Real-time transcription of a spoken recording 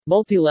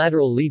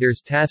Multilateral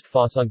Leaders Task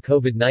Force on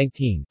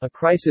COVID-19, a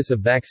crisis of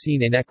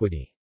vaccine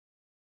inequity.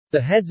 The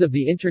heads of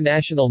the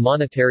International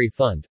Monetary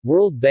Fund,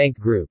 World Bank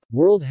Group,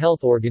 World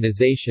Health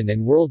Organization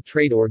and World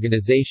Trade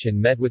Organization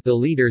met with the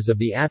leaders of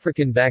the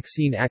African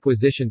Vaccine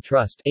Acquisition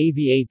Trust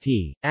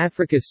 (AVAT),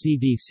 Africa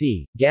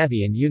CDC,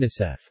 Gavi and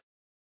UNICEF.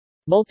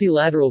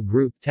 Multilateral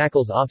group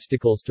tackles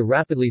obstacles to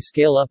rapidly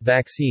scale up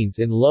vaccines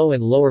in low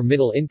and lower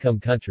middle income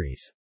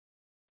countries.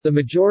 The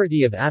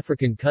majority of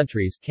African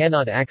countries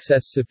cannot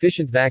access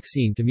sufficient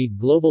vaccine to meet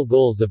global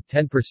goals of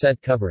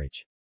 10%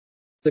 coverage.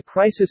 The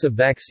crisis of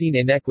vaccine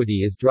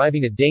inequity is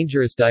driving a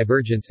dangerous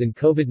divergence in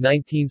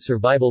COVID-19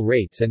 survival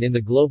rates and in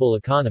the global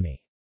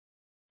economy.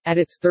 At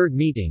its third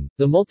meeting,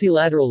 the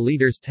Multilateral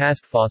Leaders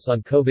Task Force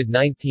on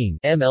COVID-19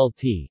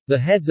 (MLT), the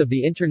heads of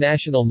the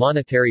International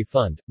Monetary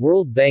Fund,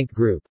 World Bank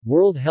Group,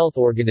 World Health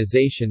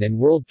Organization and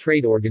World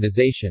Trade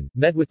Organization,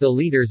 met with the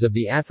leaders of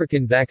the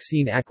African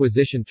Vaccine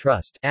Acquisition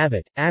Trust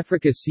 (AVAT),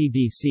 Africa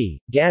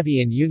CDC,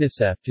 Gavi and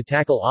UNICEF to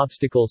tackle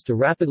obstacles to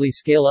rapidly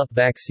scale up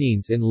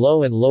vaccines in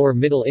low and lower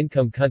middle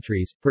income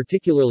countries,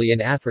 particularly in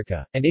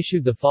Africa, and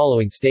issued the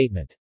following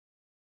statement.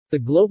 The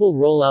global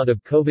rollout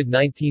of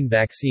COVID-19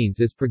 vaccines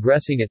is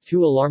progressing at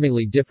two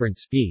alarmingly different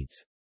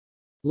speeds.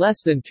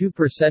 Less than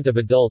 2% of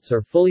adults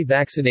are fully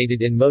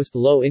vaccinated in most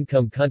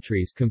low-income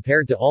countries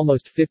compared to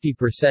almost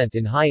 50%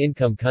 in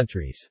high-income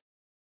countries.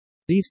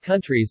 These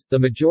countries, the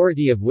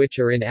majority of which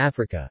are in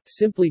Africa,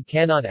 simply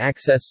cannot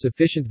access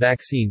sufficient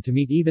vaccine to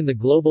meet even the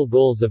global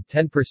goals of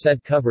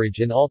 10% coverage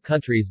in all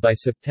countries by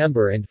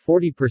September and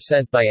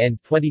 40% by end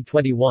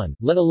 2021,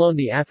 let alone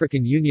the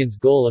African Union's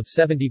goal of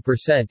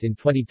 70% in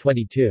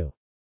 2022.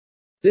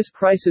 This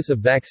crisis of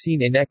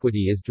vaccine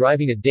inequity is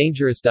driving a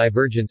dangerous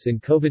divergence in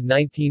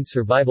COVID-19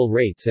 survival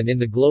rates and in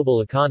the global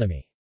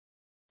economy.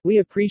 We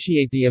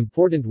appreciate the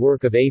important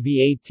work of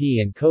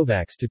AVAT and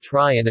COVAX to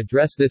try and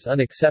address this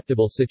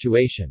unacceptable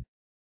situation.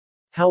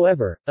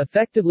 However,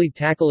 effectively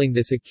tackling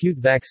this acute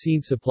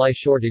vaccine supply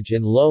shortage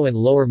in low and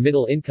lower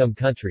middle income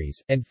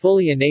countries, and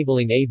fully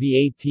enabling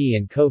AVAT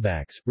and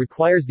COVAX,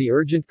 requires the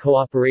urgent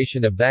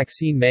cooperation of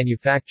vaccine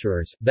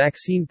manufacturers,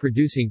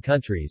 vaccine-producing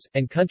countries,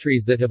 and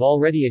countries that have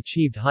already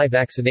achieved high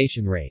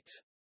vaccination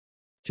rates.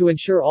 To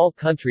ensure all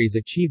countries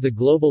achieve the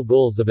global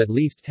goals of at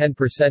least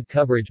 10%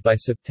 coverage by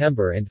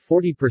September and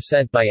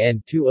 40% by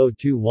end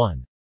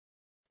 2021.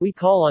 We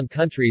call on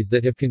countries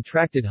that have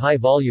contracted high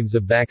volumes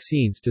of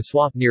vaccines to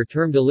swap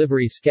near-term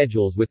delivery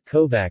schedules with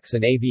COVAX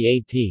and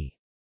AVAT.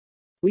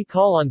 We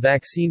call on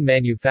vaccine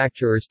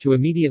manufacturers to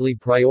immediately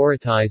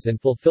prioritize and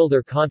fulfill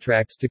their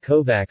contracts to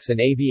COVAX and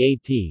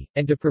AVAT,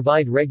 and to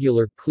provide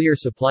regular, clear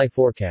supply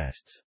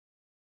forecasts.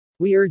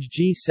 We urge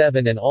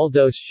G7 and all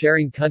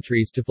dose-sharing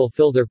countries to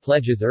fulfill their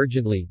pledges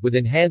urgently, with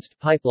enhanced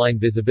pipeline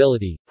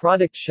visibility,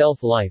 product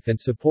shelf life and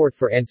support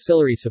for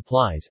ancillary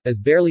supplies, as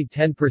barely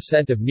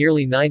 10% of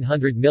nearly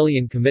 900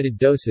 million committed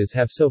doses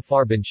have so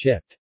far been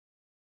shipped.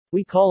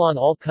 We call on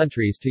all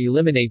countries to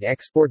eliminate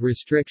export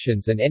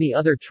restrictions and any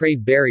other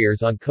trade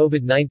barriers on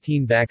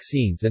COVID-19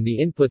 vaccines and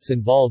the inputs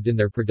involved in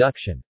their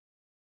production.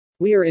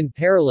 We are in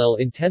parallel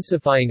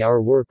intensifying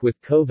our work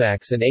with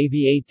COVAX and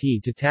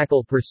AVAT to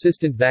tackle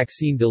persistent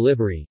vaccine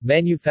delivery,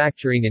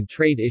 manufacturing and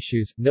trade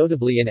issues,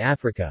 notably in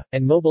Africa,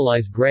 and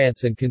mobilize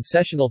grants and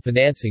concessional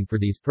financing for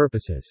these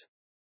purposes.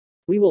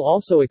 We will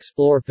also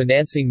explore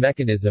financing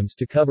mechanisms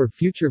to cover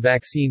future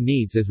vaccine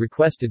needs as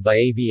requested by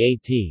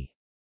AVAT.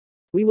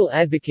 We will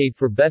advocate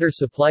for better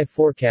supply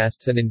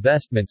forecasts and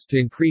investments to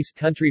increase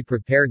country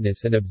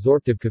preparedness and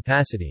absorptive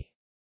capacity.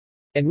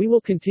 And we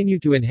will continue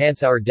to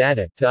enhance our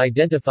data, to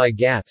identify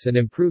gaps and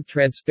improve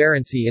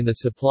transparency in the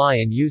supply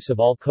and use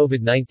of all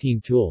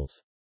COVID-19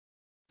 tools.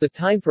 The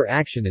time for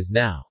action is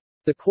now.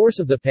 The course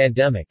of the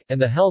pandemic, and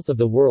the health of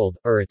the world,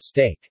 are at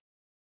stake.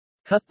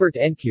 Cuthbert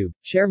Ncube,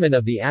 Chairman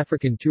of the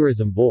African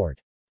Tourism Board.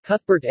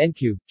 Cuthbert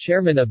Ncube,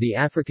 Chairman of the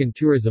African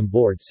Tourism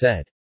Board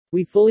said,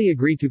 "We fully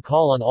agree to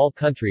call on all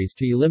countries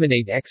to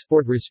eliminate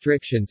export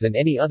restrictions and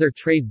any other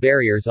trade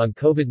barriers on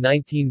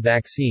COVID-19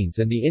 vaccines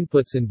and the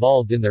inputs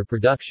involved in their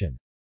production.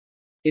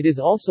 It is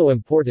also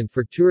important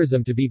for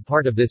tourism to be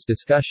part of this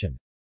discussion.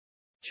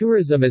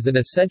 Tourism is an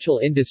essential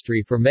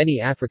industry for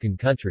many African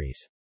countries.